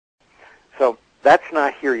So that's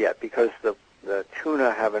not here yet because the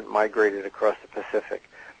tuna haven't migrated across the Pacific.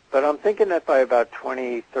 But I'm thinking that by about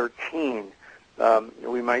 2013,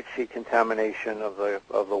 we might see contamination of the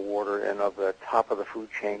water and of the top of the food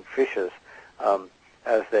chain fishes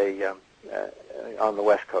as they on the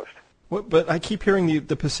West Coast. Well, but I keep hearing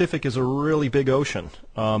the Pacific is a really big ocean.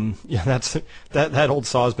 Yeah, that old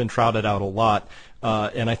saw has been trotted out a lot.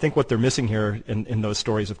 And I think what they're missing here in those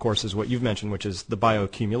stories, of course, is what you've mentioned, which is the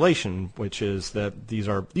bioaccumulation, which is that these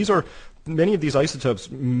are many of these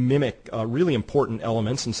isotopes mimic really important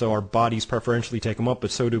elements, and so our bodies preferentially take them up,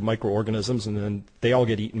 but so do microorganisms, and then they all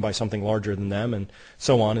get eaten by something larger than them, and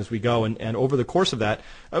so on as we go. And over the course of that,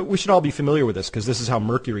 we should all be familiar with this, because this is how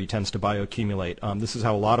mercury tends to bioaccumulate. This is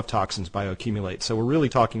how a lot of toxins bioaccumulate. So we're really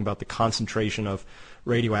talking about the concentration of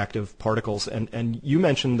radioactive particles. And you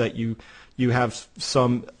mentioned that you have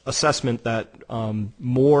some assessment that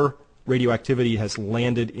more radioactivity has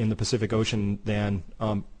landed in the Pacific Ocean than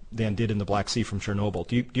did in the Black Sea from Chernobyl.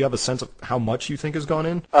 Do you have a sense of how much you think has gone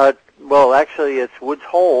in? Well, actually, it's Woods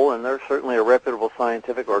Hole, and they're certainly a reputable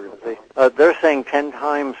scientific organization. They're saying 10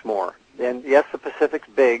 times more. And yes, the Pacific's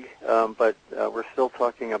big, but we're still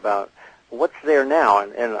talking about what's there now.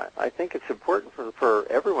 And I think it's important for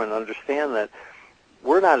everyone to understand that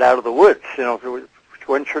we're not out of the woods. You know,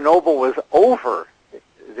 when Chernobyl was over,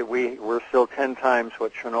 we're still 10 times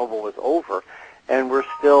what Chernobyl was over, and we're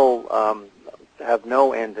still have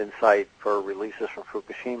no end in sight for releases from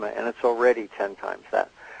Fukushima, and it's already 10 times that.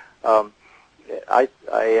 I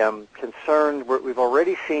am concerned. We've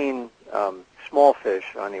already seen small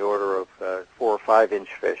fish on the order of 4 or 5 inch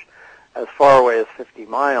fish as far away as 50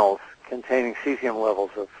 miles containing cesium levels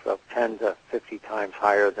of 10 to 50 times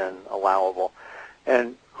higher than allowable. And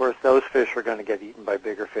of course, those fish are going to get eaten by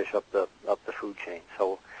bigger fish up the food chain.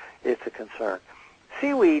 So it's a concern.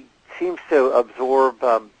 Seaweed seems to absorb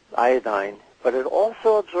iodine, but it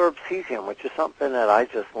also absorbs cesium, which is something that I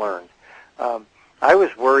just learned. I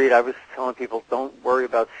was worried. I was telling people, don't worry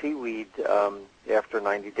about seaweed after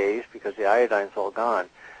 90 days because the iodine's all gone.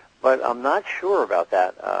 But I'm not sure about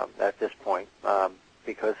that at this point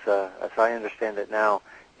because, as I understand it now,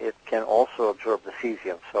 it can also absorb the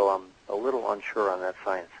cesium. So I'm a little unsure on that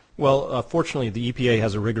science. Well, fortunately, the EPA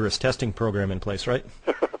has a rigorous testing program in place, right?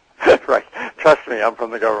 Right. Trust me, I'm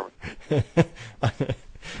from the government.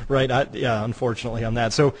 Right. Yeah, unfortunately on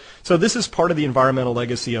that. So this is part of the environmental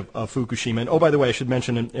legacy of Fukushima. And, oh, by the way, I should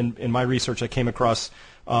mention in my research I came across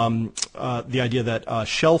the idea that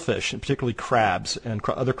shellfish, and particularly crabs and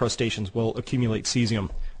other crustaceans, will accumulate cesium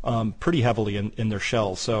pretty heavily in their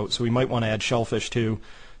shells. So we might want to add shellfish to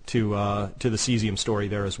the cesium story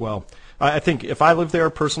there as well. I think if I lived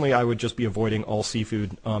there personally, I would just be avoiding all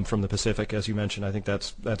seafood from the Pacific, as you mentioned. I think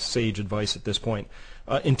that's sage advice at this point.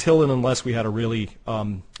 Until and unless we had a really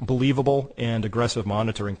believable and aggressive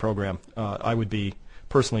monitoring program, I would be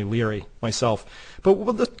personally leery myself.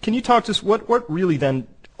 But can you talk to us? What really then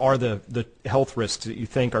are the health risks that you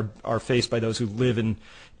think are faced by those who live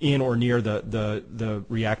in or near the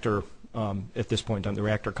reactor at this point on the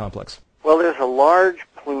reactor complex? Well, there's a large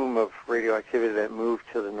plume of radioactivity that moved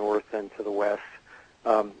to the north and to the west,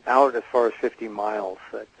 out as far as 50 miles.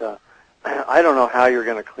 That I don't know how you're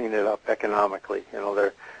going to clean it up economically. You know,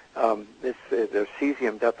 there's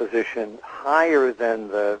cesium deposition higher than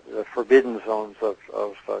the forbidden zones of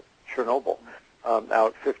Chernobyl,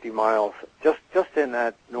 out 50 miles, just in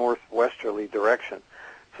that northwesterly direction.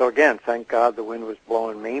 So again, thank God the wind was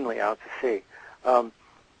blowing mainly out to sea.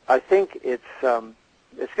 I think it's going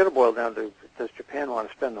to boil down to, does Japan want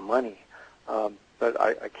to spend the money? But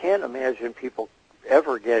I can't imagine people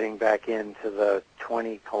ever getting back into the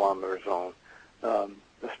 20-kilometer zone,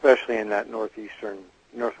 especially in that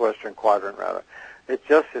northwestern quadrant, rather. It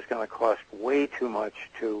just is going to cost way too much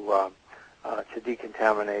to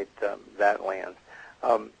decontaminate that land.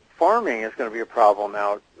 Farming is going to be a problem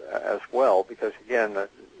out as well because, again,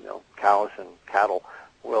 cows and cattle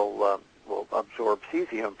will absorb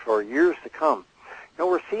cesium for years to come.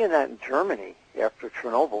 We're seeing that in Germany after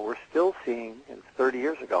Chernobyl. We're still seeing, 30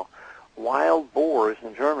 years ago, wild boars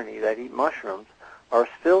in Germany that eat mushrooms are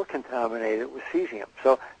still contaminated with cesium.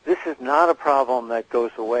 So this is not a problem that goes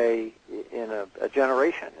away in a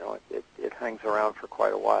generation. It hangs around for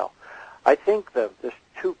quite a while. I think there's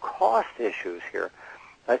two cost issues here.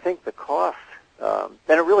 I think the cost, and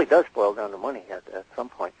it really does boil down to money at some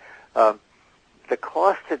point, the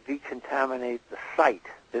cost to decontaminate the site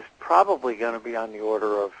is probably going to be on the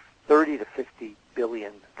order of $30 to $50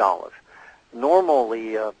 billion.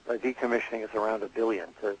 Normally, a decommissioning is around $1 billion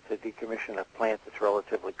to decommission a plant that's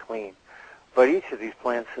relatively clean. But each of these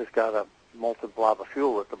plants has got a molten blob of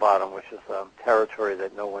fuel at the bottom, which is territory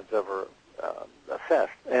that no one's ever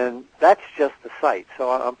assessed, and that's just the site. So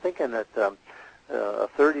I'm thinking that a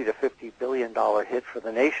 $30 to $50 billion hit for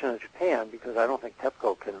the nation of Japan, because I don't think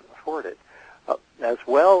TEPCO can afford it, as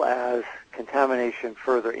well as contamination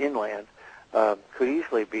further inland, could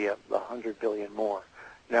easily be $100 billion more.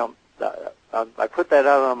 Now, I put that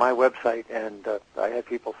out on my website, and I had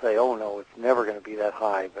people say, "Oh no, it's never going to be that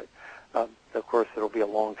high." But of course, it'll be a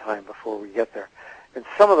long time before we get there. And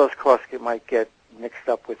some of those costs might get mixed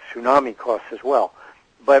up with tsunami costs as well.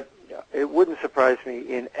 But it wouldn't surprise me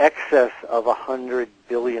in excess of $100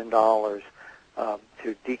 billion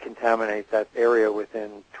to decontaminate that area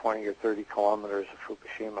within 20 or 30 kilometers of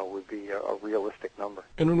Fukushima would be a realistic number.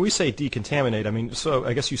 And when we say decontaminate, I mean, so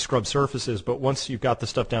I guess you scrub surfaces, but once you've got the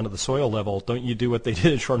stuff down to the soil level, don't you do what they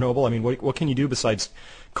did in Chernobyl? I mean, what can you do besides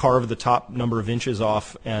carve the top number of inches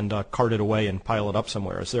off and cart it away and pile it up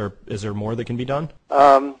somewhere? Is there more that can be done?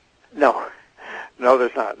 No,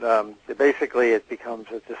 there's not. Basically, it becomes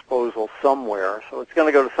a disposal somewhere, so it's going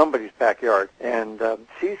to go to somebody's backyard. And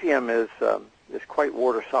cesium is quite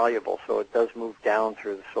water soluble, so it does move down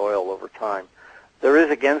through the soil over time. There is,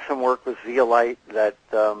 again, some work with zeolite that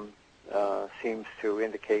seems to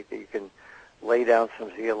indicate that you can lay down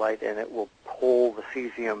some zeolite and it will pull the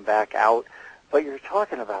cesium back out. But you're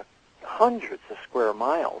talking about hundreds of square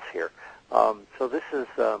miles here. So this is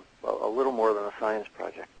a little more than a science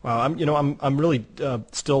project. Wow, I'm really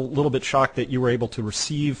still a little bit shocked that you were able to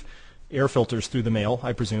receive air filters through the mail,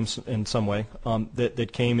 I presume, in some way,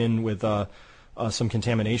 that came in with some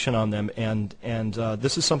contamination on them, and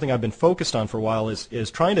this is something I've been focused on for a while,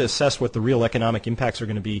 is trying to assess what the real economic impacts are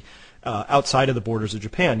going to be outside of the borders of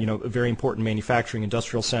Japan. You know, a very important manufacturing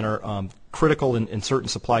industrial center, critical in certain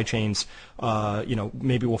supply chains.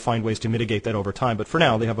 Maybe we'll find ways to mitigate that over time, but for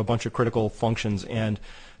now they have a bunch of critical functions, and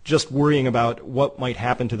just worrying about what might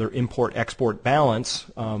happen to their import-export balance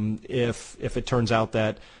if it turns out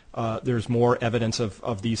that there's more evidence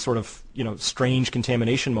of these sort of strange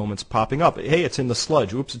contamination moments popping up. Hey, it's in the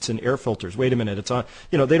sludge. Oops, it's in air filters. Wait a minute, it's on.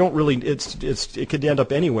 They don't really. It could end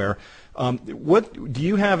up anywhere. What do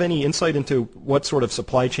you have any insight into what sort of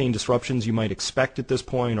supply chain disruptions you might expect at this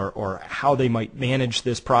point, or how they might manage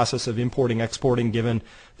this process of importing, exporting, given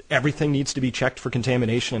everything needs to be checked for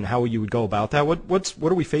contamination, and how you would go about that? What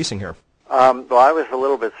are we facing here? Well, I was a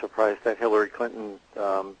little bit surprised that Hillary Clinton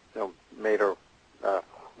made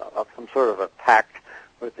some sort of a pact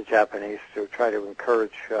with the Japanese to try to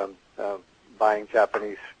encourage buying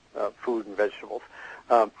Japanese food and vegetables.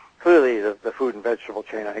 Clearly, the food and vegetable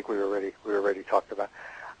chain, I think we already talked about.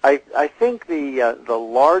 I think the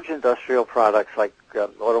large industrial products like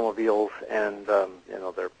automobiles and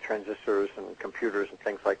their transistors and computers and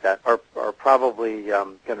things like that are probably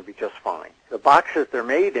going to be just fine. The boxes they're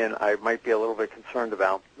made in, I might be a little bit concerned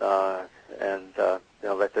about, and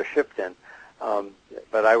that they're shipped in.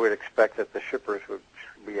 But I would expect that the shippers would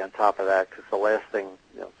be on top of that, because the last thing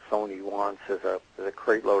Sony wants is a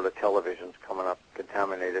crate load of televisions coming up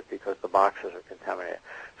contaminated because the boxes are contaminated.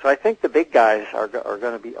 So I think the big guys are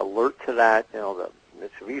going to be alert to that. The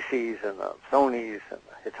Mitsubishis and the Sonys and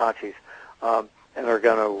the Hitachis, and are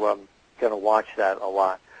going to watch that a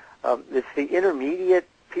lot. It's the intermediate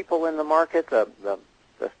people in the market, the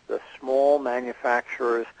small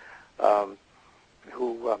manufacturers.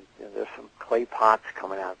 Who there's some clay pots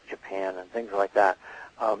coming out of Japan and things like that,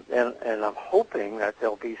 and I'm hoping that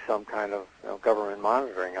there'll be some kind of government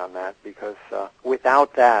monitoring on that, because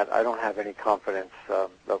without that, I don't have any confidence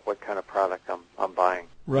of what kind of product I'm buying.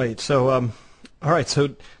 Right. So, all right. So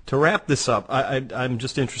to wrap this up, I'm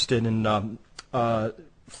just interested in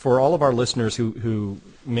for all of our listeners who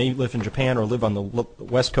may live in Japan or live on the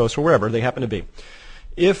West Coast or wherever they happen to be.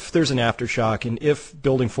 If there's an aftershock and if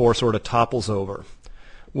Building 4 sort of topples over,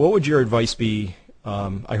 what would your advice be?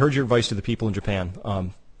 I heard your advice to the people in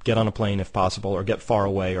Japan. Get on a plane if possible, or get far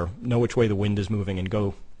away, or know which way the wind is moving and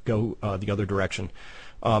go the other direction.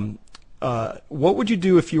 What would you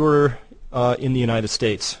do if you were in the United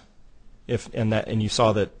States and you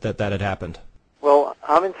saw that had happened? Well,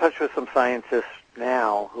 I'm in touch with some scientists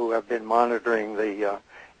now who have been monitoring the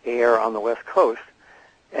air on the West Coast.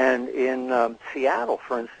 And in Seattle,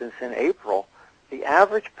 for instance, in April, the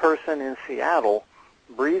average person in Seattle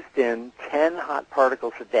breathed in 10 hot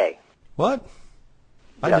particles a day. What?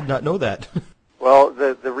 I did not know that. Well,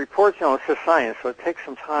 the report, it's just science, so it takes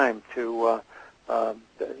some time to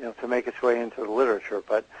make its way into the literature.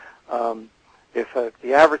 But if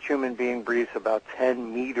the average human being breathes about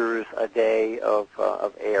 10 meters a day of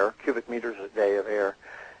air, cubic meters a day of air,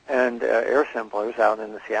 and air samplers out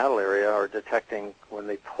in the Seattle area are detecting, when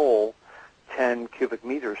they pull, 10 cubic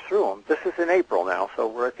meters through them. This is in April now, so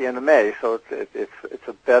we're at the end of May, so it's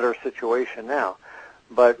a better situation now.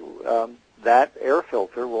 But that air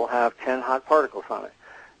filter will have 10 hot particles on it.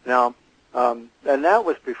 Now, and that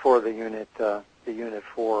was before the Unit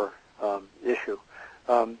 4 issue.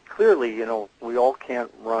 Clearly, you know, we all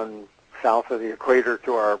can't run south of the equator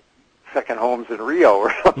to our second homes in Rio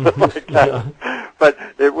or something like that. Yeah. But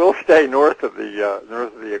it will stay north of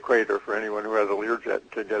the equator for anyone who has a Learjet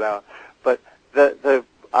and can get out. But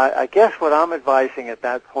I guess what I'm advising at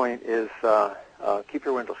that point is keep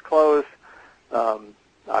your windows closed.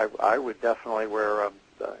 I would definitely wear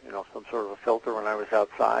some sort of a filter when I was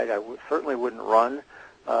outside. I certainly wouldn't run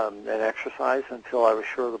and exercise until I was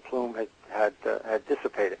sure the plume had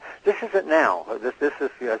dissipated. This isn't now. This is,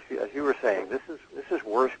 as you were saying, this is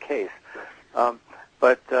worst case.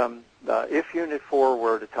 But if Unit 4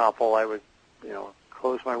 were to topple, I would,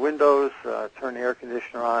 close my windows, turn the air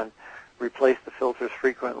conditioner on, replace the filters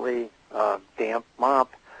frequently, damp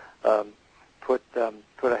mop, put a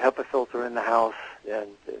HEPA filter in the house,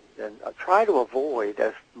 and try to avoid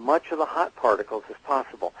as much of the hot particles as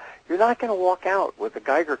possible. You're not going to walk out with a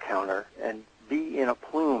Geiger counter and be in a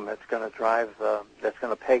plume that's going to that's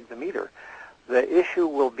going to peg the meter. The issue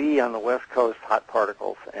will be on the West Coast hot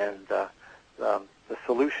particles, and the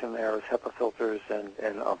solution there is HEPA filters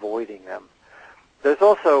and avoiding them. There's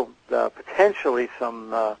also potentially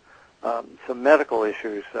some medical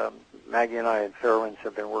issues. Maggie and I and Fairewinds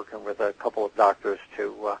have been working with a couple of doctors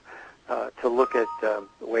to look at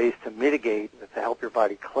ways to mitigate, to help your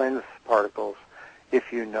body cleanse particles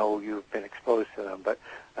if you know you've been exposed to them. But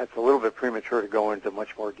that's a little bit premature to go into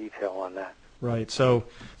much more detail on that. Right.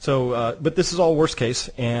 But this is all worst case,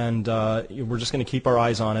 and we're just going to keep our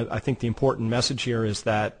eyes on it. I think the important message here is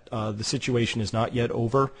that the situation is not yet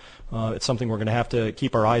over. It's something we're going to have to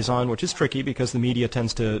keep our eyes on, which is tricky because the media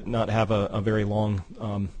tends to not have a very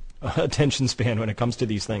long attention span when it comes to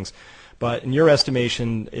these things. But in your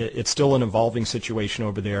estimation, it's still an evolving situation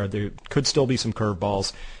over there. There could still be some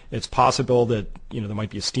curveballs. It's possible that there might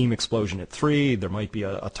be a steam explosion at 3. There might be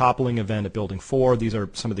a toppling event at Building 4. These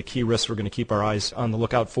are some of the key risks we're going to keep our eyes on the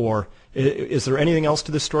lookout for. Is there anything else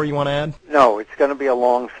to this story you want to add? No, it's going to be a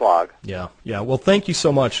long slog. Yeah. Well, thank you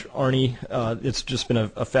so much, Arnie. It's just been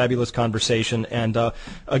a fabulous conversation. And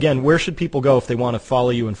again, where should people go if they want to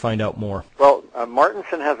follow you and find out more? Well,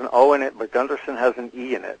 Martenson has an O in it, but Gundersen has an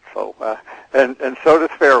E in it. So, and so does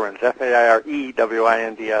Fairewinds.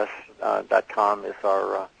 FAIREWINDS.com is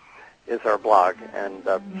our blog, and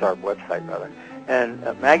it's our website rather. And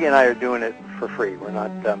Maggie and I are doing it for free. We're not.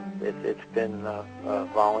 It's been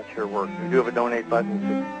volunteer work. We do have a donate button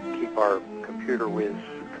to keep our computer whiz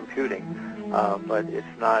computing, but it's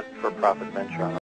not for profit venture on